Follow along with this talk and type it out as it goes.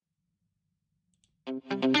Hello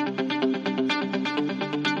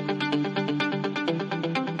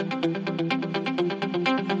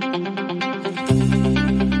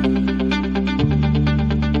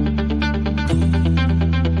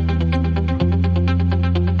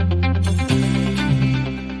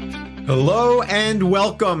and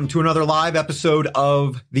welcome to another live episode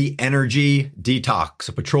of the Energy Detox,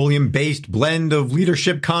 a petroleum-based blend of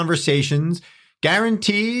leadership conversations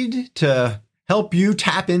guaranteed to help you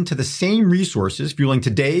tap into the same resources fueling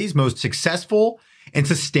today's most successful and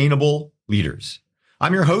sustainable leaders.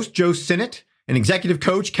 I'm your host, 𝐤𝐤𝐼𝐶, an executive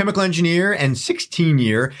coach, chemical engineer, and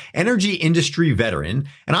 16-year energy industry veteran,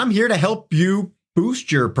 and I'm here to help you boost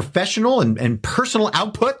your professional and personal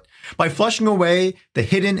output by flushing away the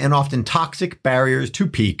hidden and often toxic barriers to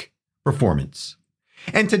peak performance.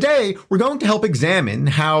 And today, we're going to help examine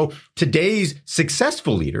how today's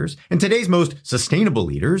successful leaders and today's most sustainable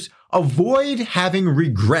leaders avoid having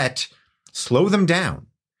regret slow them down,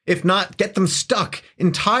 if not get them stuck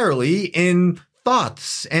entirely in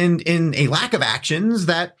thoughts and in a lack of actions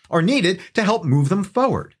that are needed to help move them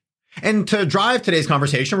forward. And to drive today's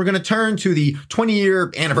conversation, we're going to turn to the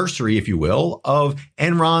 20-year anniversary, if you will, of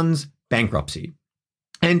Enron's bankruptcy.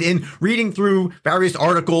 And in reading through various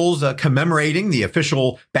articles commemorating the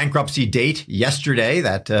official bankruptcy date yesterday,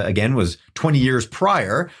 that again was 20 years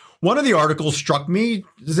prior, one of the articles struck me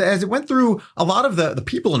as it went through a lot of the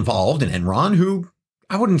people involved in Enron who,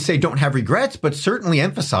 I wouldn't say don't have regrets, but certainly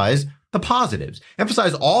emphasize the positives,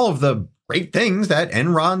 emphasize all of the great things that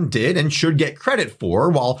Enron did and should get credit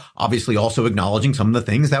for, while obviously also acknowledging some of the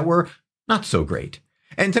things that were not so great.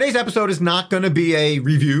 And today's episode is not going to be a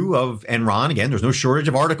review of Enron. Again, there's no shortage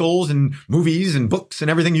of articles and movies and books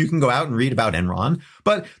and everything you can go out and read about Enron.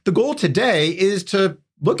 But the goal today is to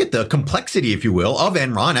look at the complexity, if you will, of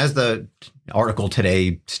Enron, as the article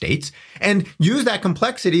today states, and use that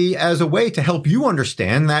complexity as a way to help you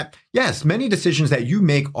understand that, yes, many decisions that you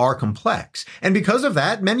make are complex. And because of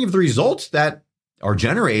that, many of the results that are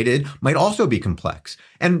generated might also be complex.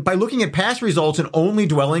 And by looking at past results and only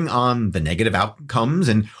dwelling on the negative outcomes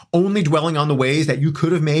and only dwelling on the ways that you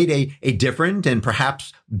could have made a different and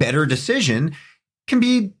perhaps better decision can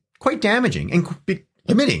be quite damaging and be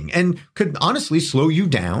limiting and could honestly slow you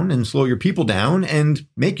down and slow your people down and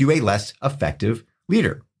make you a less effective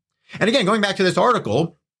leader. And again, going back to this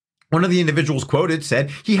article, one of the individuals quoted said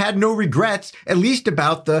he had no regrets, at least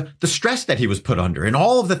about the stress that he was put under and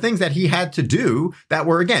all of the things that he had to do that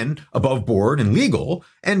were, again, above board and legal.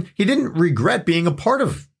 And he didn't regret being a part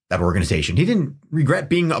of that organization. He didn't regret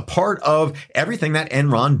being a part of everything that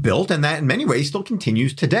Enron built and that in many ways still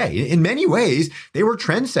continues today. In many ways, they were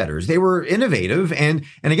trendsetters. They were innovative. And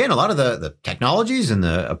again, a lot of the technologies and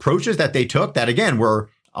the approaches that they took that, again, were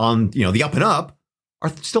on, the up and up are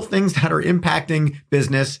still things that are impacting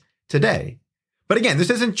business today. But again, this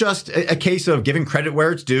isn't just a case of giving credit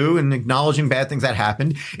where it's due and acknowledging bad things that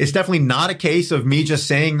happened. It's definitely not a case of me just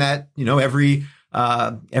saying that, every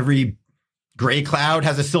gray cloud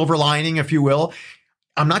has a silver lining, if you will.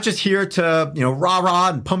 I'm not just here to, rah-rah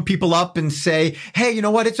and pump people up and say, hey, you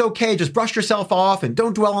know what? It's okay. Just brush yourself off and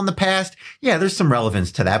don't dwell on the past. Yeah, there's some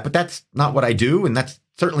relevance to that, but that's not what I do. And that's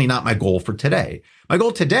certainly not my goal for today. My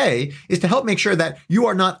goal today is to help make sure that you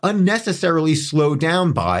are not unnecessarily slowed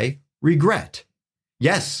down by regret.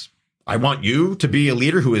 Yes, I want you to be a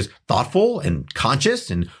leader who is thoughtful and conscious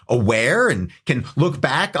and aware and can look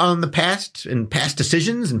back on the past and past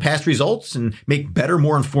decisions and past results and make better,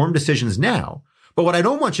 more informed decisions now. But what I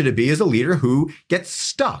don't want you to be is a leader who gets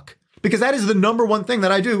stuck, because that is the number one thing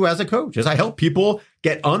that I do as a coach is I help people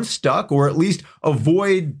get unstuck or at least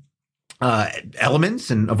avoid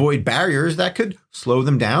elements and avoid barriers that could slow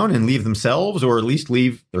them down and leave themselves or at least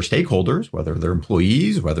leave their stakeholders, whether they're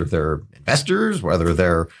employees, whether they're investors, whether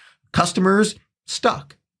they're customers,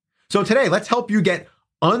 stuck. So today, let's help you get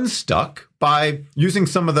unstuck by using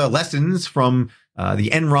some of the lessons from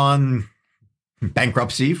the Enron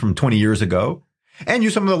bankruptcy from 20 years ago, and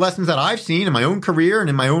use some of the lessons that I've seen in my own career and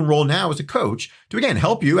in my own role now as a coach to, again,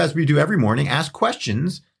 help you, as we do every morning, ask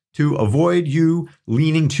questions to avoid you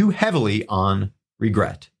leaning too heavily on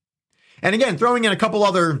regret. And again, throwing in a couple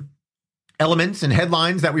other elements and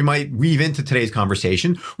headlines that we might weave into today's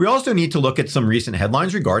conversation, we also need to look at some recent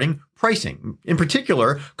headlines regarding pricing. In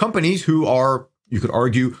particular, companies who are, you could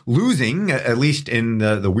argue, losing, at least in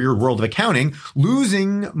the weird world of accounting,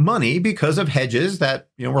 losing money because of hedges that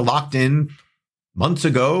were locked in months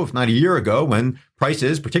ago, if not a year ago, when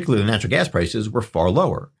prices, particularly the natural gas prices, were far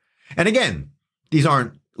lower. And again, these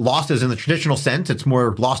aren't losses in the traditional sense. It's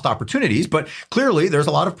more lost opportunities. But clearly, there's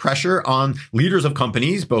a lot of pressure on leaders of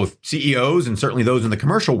companies, both CEOs and certainly those in the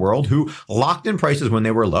commercial world, who locked in prices when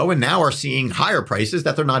they were low and now are seeing higher prices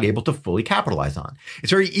that they're not able to fully capitalize on.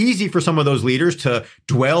 It's very easy for some of those leaders to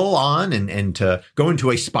dwell on and to go into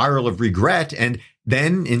a spiral of regret and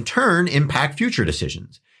then in turn impact future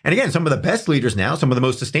decisions. And again, some of the best leaders now, some of the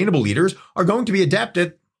most sustainable leaders are going to be adept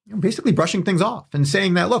at basically brushing things off and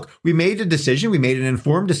saying that, look, we made a decision, we made an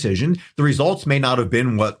informed decision. The results may not have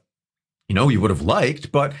been what, you would have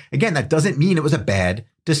liked, but again, that doesn't mean it was a bad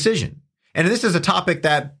decision. And this is a topic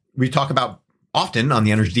that we talk about often on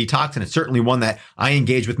the Energy Detox, and it's certainly one that I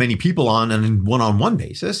engage with many people on a one-on-one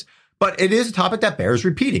basis. But it is a topic that bears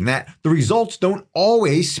repeating, that the results don't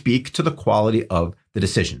always speak to the quality of the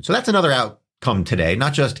decision. So that's another outcome today,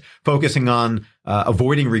 not just focusing on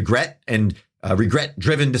avoiding regret and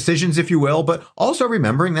regret-driven decisions, if you will, but also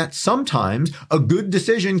remembering that sometimes a good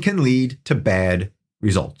decision can lead to bad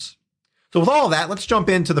results. So with all of that, let's jump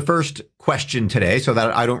into the first question today so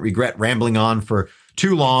that I don't regret rambling on for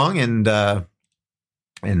too long and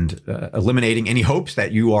eliminating any hopes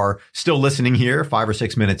that you are still listening here 5 or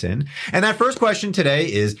 6 minutes in. And that first question today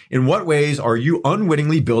is, in what ways are you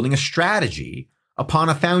unwittingly building a strategy upon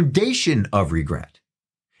a foundation of regret?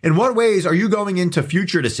 In what ways are you going into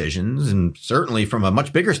future decisions, and certainly from a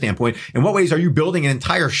much bigger standpoint, in what ways are you building an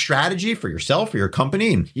entire strategy for yourself, for your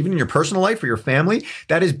company, and even in your personal life, for your family,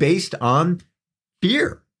 that is based on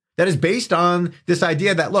fear? That is based on this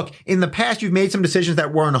idea that, look, in the past, you've made some decisions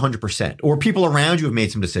that weren't 100%, or people around you have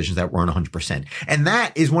made some decisions that weren't 100%. And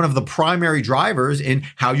that is one of the primary drivers in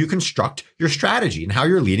how you construct your strategy and how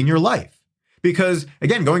you're leading your life. Because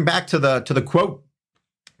again, going back to the quote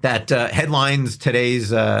that headlines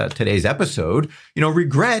today's episode,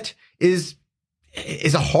 regret is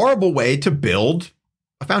a horrible way to build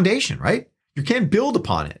a foundation, right? You can't build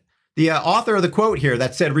upon it. The author of the quote here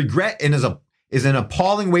that said regret is an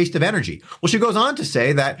appalling waste of energy. Well, she goes on to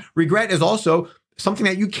say that regret is also something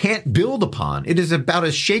that you can't build upon. It is about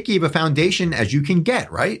as shaky of a foundation as you can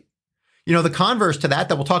get, right? The converse to that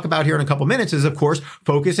we'll talk about here in a couple minutes is, of course,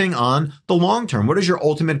 focusing on the long term. What is your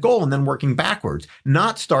ultimate goal? And then working backwards,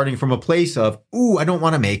 not starting from a place of, I don't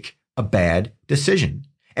want to make a bad decision.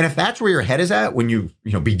 And if that's where your head is at when you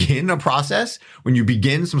begin a process, when you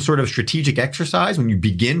begin some sort of strategic exercise, when you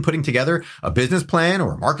begin putting together a business plan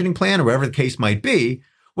or a marketing plan or whatever the case might be,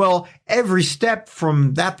 well, every step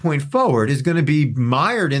from that point forward is going to be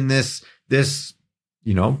mired in this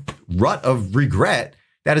rut of regret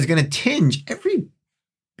that is going to tinge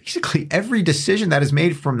basically every decision that is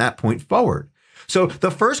made from that point forward. So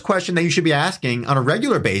the first question that you should be asking on a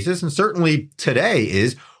regular basis, and certainly today,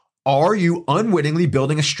 is, are you unwittingly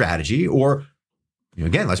building a strategy? Or,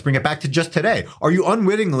 again, let's bring it back to just today. Are you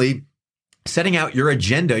unwittingly setting out your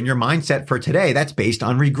agenda and your mindset for today that's based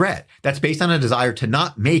on regret? That's based on a desire to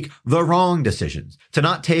not make the wrong decisions, to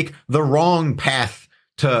not take the wrong path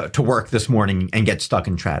to work this morning and get stuck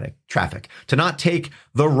in traffic, to not take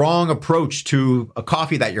the wrong approach to a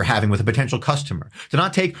coffee that you're having with a potential customer, to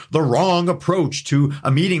not take the wrong approach to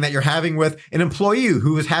a meeting that you're having with an employee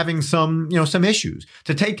who is having some issues,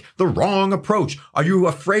 to take the wrong approach. Are you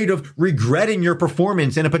afraid of regretting your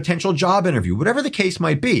performance in a potential job interview? Whatever the case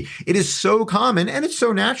might be, it is so common and it's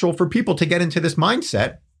so natural for people to get into this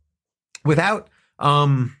mindset without,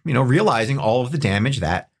 realizing all of the damage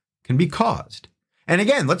that can be caused. And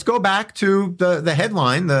again, let's go back to the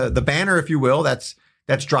headline, the banner, if you will, that's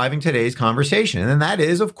driving today's conversation. And that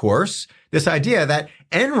is, of course, this idea that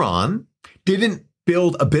Enron didn't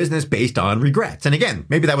build a business based on regrets. And again,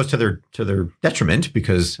 maybe that was to their detriment,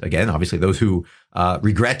 because again, obviously those who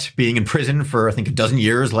regret being in prison for, I think, a dozen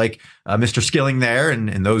years, like Mr. Skilling there,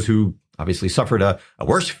 and those who obviously suffered a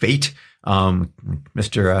worse fate,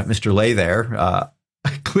 Mr. Lay there,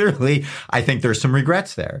 clearly, I think there's some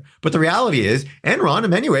regrets there. But the reality is, Enron, in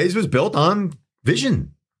many ways, was built on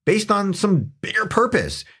vision, based on some bigger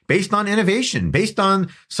purpose, based on innovation, based on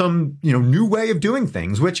some new way of doing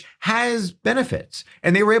things, which has benefits.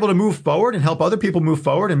 And they were able to move forward and help other people move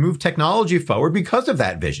forward and move technology forward because of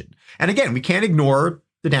that vision. And again, we can't ignore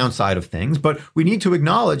the downside of things, but we need to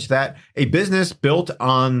acknowledge that a business built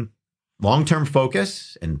on long-term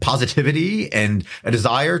focus and positivity and a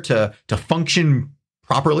desire to function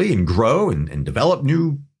properly and grow and develop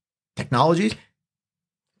new technologies,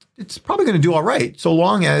 it's probably going to do all right, so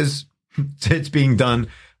long as it's being done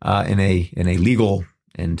in a legal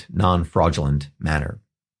and non-fraudulent manner.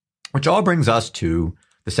 Which all brings us to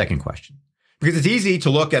the second question. Because it's easy to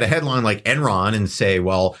look at a headline like Enron and say,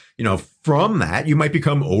 well, from that, you might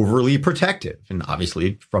become overly protective. And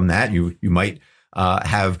obviously from that, you might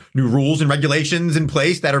have new rules and regulations in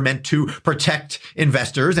place that are meant to protect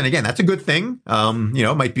investors. And again, that's a good thing.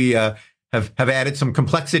 Might be have added some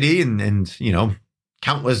complexity and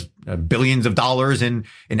countless billions of dollars in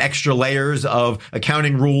extra layers of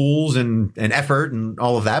accounting rules and effort and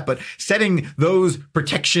all of that. But setting those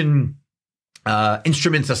protection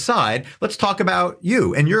instruments aside, let's talk about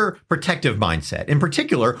you and your protective mindset. In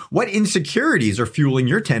particular, what insecurities are fueling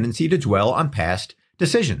your tendency to dwell on past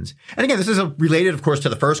decisions? And again, this is related, of course, to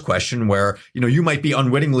the first question where, you might be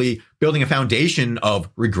unwittingly building a foundation of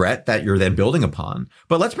regret that you're then building upon.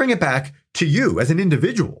 But let's bring it back to you as an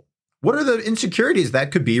individual. What are the insecurities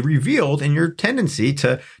that could be revealed in your tendency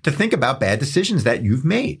to think about bad decisions that you've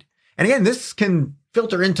made? And again, this can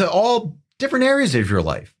filter into all different areas of your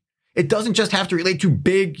life. It doesn't just have to relate to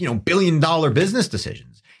big, billion-dollar business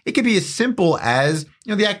decisions. It could be as simple as,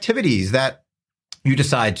 the activities that you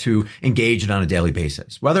decide to engage in on a daily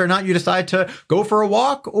basis, whether or not you decide to go for a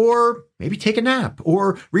walk or maybe take a nap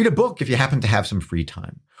or read a book if you happen to have some free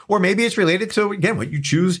time. Or maybe it's related to, again, what you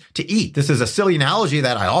choose to eat. This is a silly analogy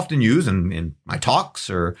that I often use in my talks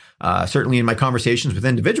or certainly in my conversations with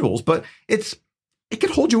individuals, but it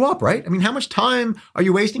could hold you up, right? I mean, how much time are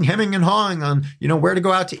you wasting hemming and hawing on, where to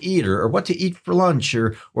go out to eat or what to eat for lunch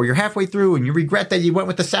or you're halfway through and you regret that you went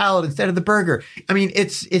with the salad instead of the burger? I mean,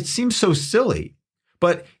 it seems so silly.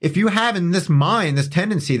 But if you have in this mind this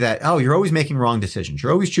tendency that, you're always making wrong decisions,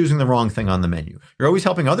 you're always choosing the wrong thing on the menu, you're always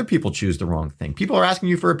helping other people choose the wrong thing, people are asking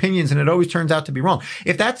you for opinions and it always turns out to be wrong.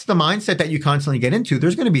 If that's the mindset that you constantly get into,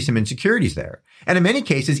 there's going to be some insecurities there. And in many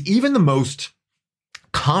cases, even the most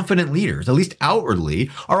confident leaders, at least outwardly,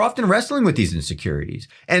 are often wrestling with these insecurities.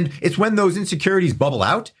 And it's when those insecurities bubble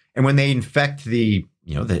out and when they infect the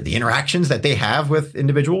interactions that they have with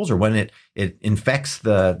individuals, or when it infects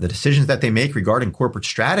the decisions that they make regarding corporate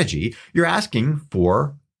strategy, you're asking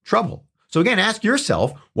for trouble. So again, ask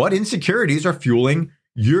yourself, what insecurities are fueling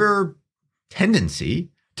your tendency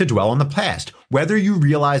to dwell on the past, whether you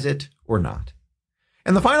realize it or not?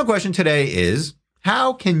 And the final question today is,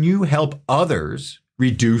 how can you help others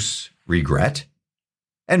reduce regret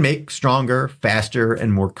and make stronger, faster,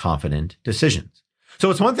 and more confident decisions? So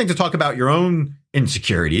it's one thing to talk about your own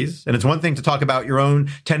insecurities, and it's one thing to talk about your own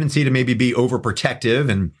tendency to maybe be overprotective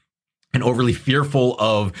and overly fearful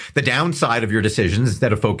of the downside of your decisions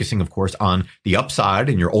instead of focusing, of course, on the upside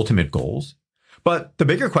and your ultimate goals. But the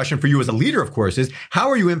bigger question for you as a leader, of course, is how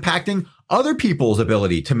are you impacting other people's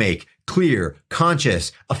ability to make clear,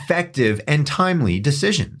 conscious, effective, and timely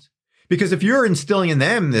decisions? Because if you're instilling in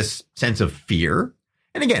them this sense of fear,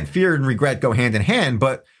 and again, fear and regret go hand in hand,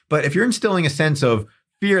 but if you're instilling a sense of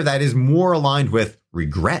fear that is more aligned with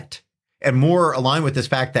regret and more aligned with this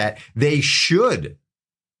fact that they should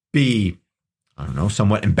be,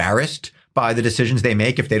 somewhat embarrassed by the decisions they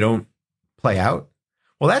make if they don't play out,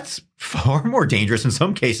 well, that's far more dangerous in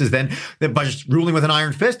some cases than by just ruling with an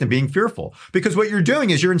iron fist and being fearful. Because what you're doing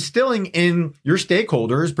is you're instilling in your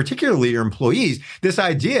stakeholders, particularly your employees, this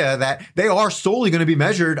idea that they are solely going to be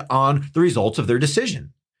measured on the results of their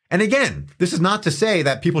decision. And again, this is not to say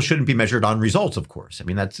that people shouldn't be measured on results, of course. I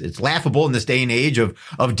mean, it's laughable in this day and age of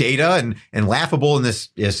data and laughable in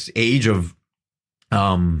this age of,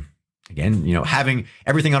 having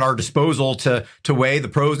everything at our disposal to weigh the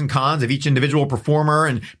pros and cons of each individual performer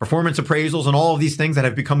and performance appraisals and all of these things that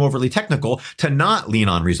have become overly technical, to not lean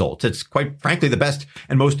on results. It's quite frankly the best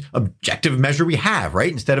and most objective measure we have,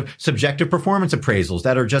 right? Instead of subjective performance appraisals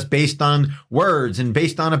that are just based on words and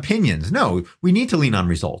based on opinions. No, we need to lean on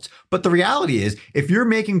results. But the reality is, if you're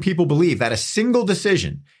making people believe that a single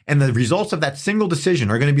decision and the results of that single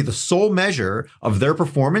decision are going to be the sole measure of their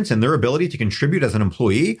performance and their ability to contribute as an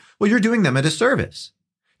employee, well, you're doing them a disservice.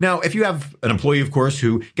 Now, if you have an employee, of course,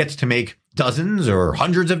 who gets to make dozens or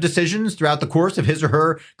hundreds of decisions throughout the course of his or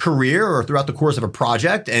her career or throughout the course of a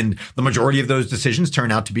project, and the majority of those decisions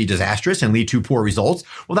turn out to be disastrous and lead to poor results,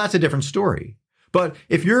 well, that's a different story. But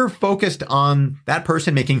if you're focused on that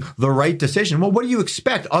person making the right decision, well, what do you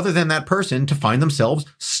expect other than that person to find themselves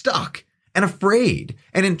stuck and afraid,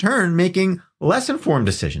 and in turn making less informed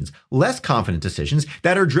decisions, less confident decisions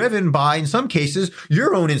that are driven by, in some cases,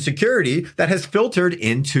 your own insecurity that has filtered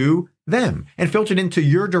into them and filtered into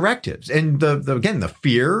your directives. And the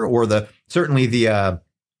fear or the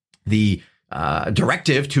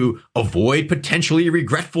directive to avoid potentially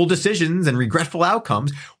regretful decisions and regretful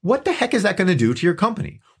outcomes. What the heck is that going to do to your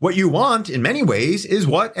company? What you want in many ways is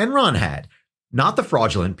what Enron had, not the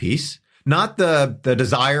fraudulent piece, not the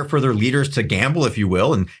desire for their leaders to gamble, if you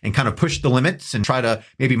will, and kind of push the limits and try to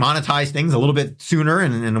maybe monetize things a little bit sooner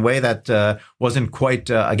and in a way that wasn't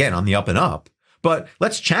quite, again, on the up and up. But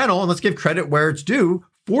let's channel and let's give credit where it's due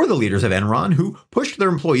for the leaders of Enron who pushed their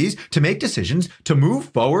employees to make decisions, to move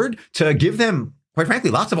forward, to give them, quite frankly,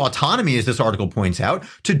 lots of autonomy, as this article points out,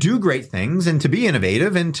 to do great things and to be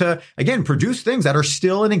innovative and to, again, produce things that are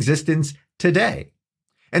still in existence today.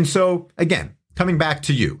 And so, again, coming back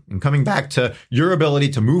to you and coming back to your ability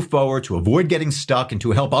to move forward, to avoid getting stuck and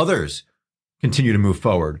to help others continue to move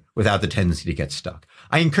forward without the tendency to get stuck.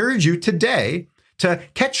 I encourage you today to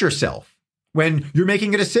catch yourself when you're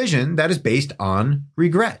making a decision that is based on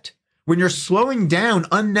regret. When you're slowing down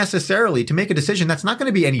unnecessarily to make a decision that's not going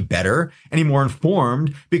to be any better, any more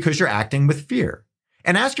informed because you're acting with fear.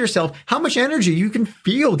 And ask yourself how much energy you can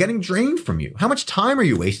feel getting drained from you. How much time are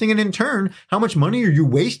you wasting? And in turn, how much money are you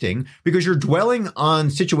wasting because you're dwelling on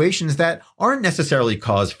situations that aren't necessarily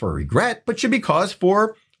cause for regret, but should be cause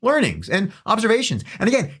for learnings and observations. And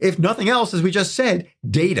again, if nothing else, as we just said,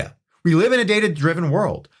 data. We live in a data-driven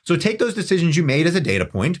world. So take those decisions you made as a data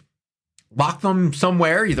point, lock them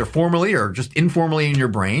somewhere, either formally or just informally in your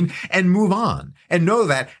brain, and move on. And know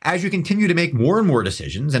that as you continue to make more and more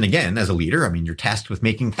decisions, and again, as a leader, I mean, you're tasked with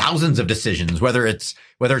making thousands of decisions, whether it's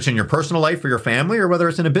in your personal life or your family, or whether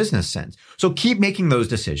it's in a business sense. So keep making those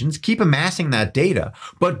decisions, keep amassing that data,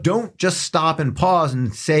 but don't just stop and pause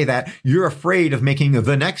and say that you're afraid of making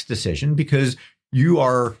the next decision because you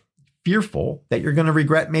are fearful that you're going to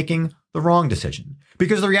regret making the wrong decision.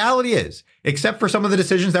 Because the reality is, except for some of the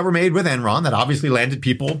decisions that were made with Enron that obviously landed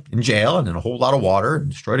people in jail and in a whole lot of water and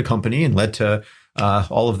destroyed a company and led to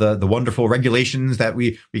all of the wonderful regulations that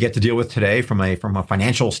we get to deal with today from a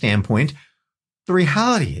financial standpoint, the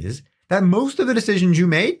reality is that most of the decisions you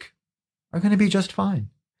make are going to be just fine.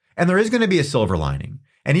 And there is going to be a silver lining.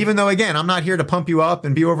 And even though, again, I'm not here to pump you up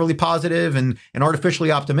and be overly positive and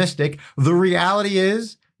artificially optimistic, the reality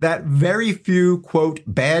is that very few, quote,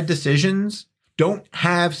 bad decisions don't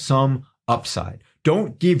have some upside,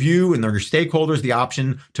 don't give you and their stakeholders the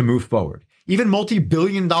option to move forward. Even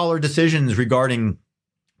multi-billion-dollar decisions regarding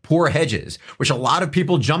poor hedges, which a lot of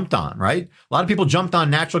people jumped on, right? A lot of people jumped on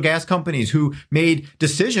natural gas companies who made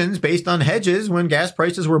decisions based on hedges when gas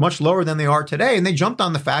prices were much lower than they are today. And they jumped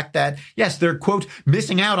on the fact that, yes, they're, quote,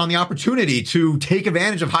 missing out on the opportunity to take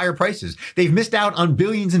advantage of higher prices. They've missed out on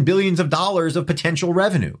billions and billions of dollars of potential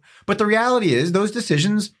revenue. But the reality is those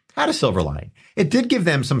decisions had a silver lining. It did give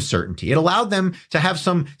them some certainty. It allowed them to have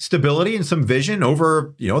some stability and some vision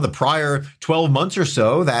over, the prior 12 months or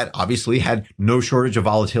so that obviously had no shortage of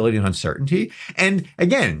volatility and uncertainty. And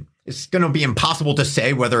again, it's going to be impossible to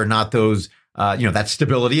say whether or not those, that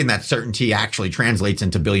stability and that certainty actually translates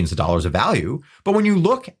into billions of dollars of value. But when you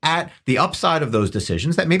look at the upside of those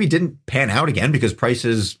decisions that maybe didn't pan out again because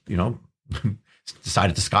prices,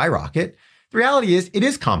 decided to skyrocket, the reality is it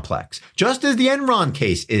is complex, just as the Enron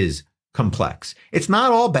case is complex. It's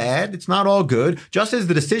not all bad. It's not all good, just as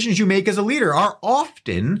the decisions you make as a leader are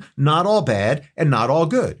often not all bad and not all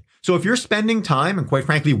good. So if you're spending time and quite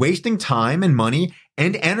frankly, wasting time and money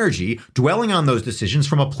and energy dwelling on those decisions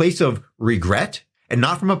from a place of regret and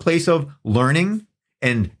not from a place of learning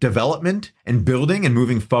and development and building and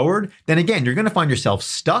moving forward, then again, you're going to find yourself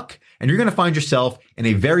stuck and you're going to find yourself in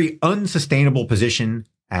a very unsustainable position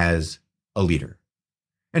as a leader.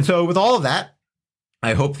 And so with all of that,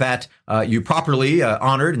 I hope that you properly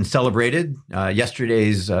honored and celebrated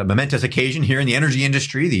yesterday's momentous occasion here in the energy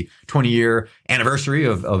industry, the 20-year anniversary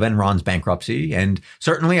of Enron's bankruptcy. And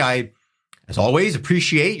certainly I, as always,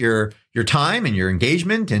 appreciate your time and your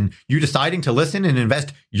engagement and you deciding to listen and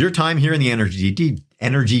invest your time here in the energy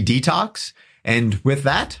detox. And with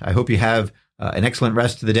that, I hope you have an excellent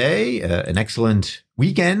rest of the day, an excellent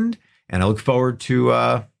weekend, and I look forward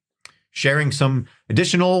to sharing some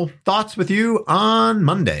additional thoughts with you on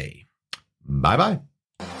Monday. Bye-bye.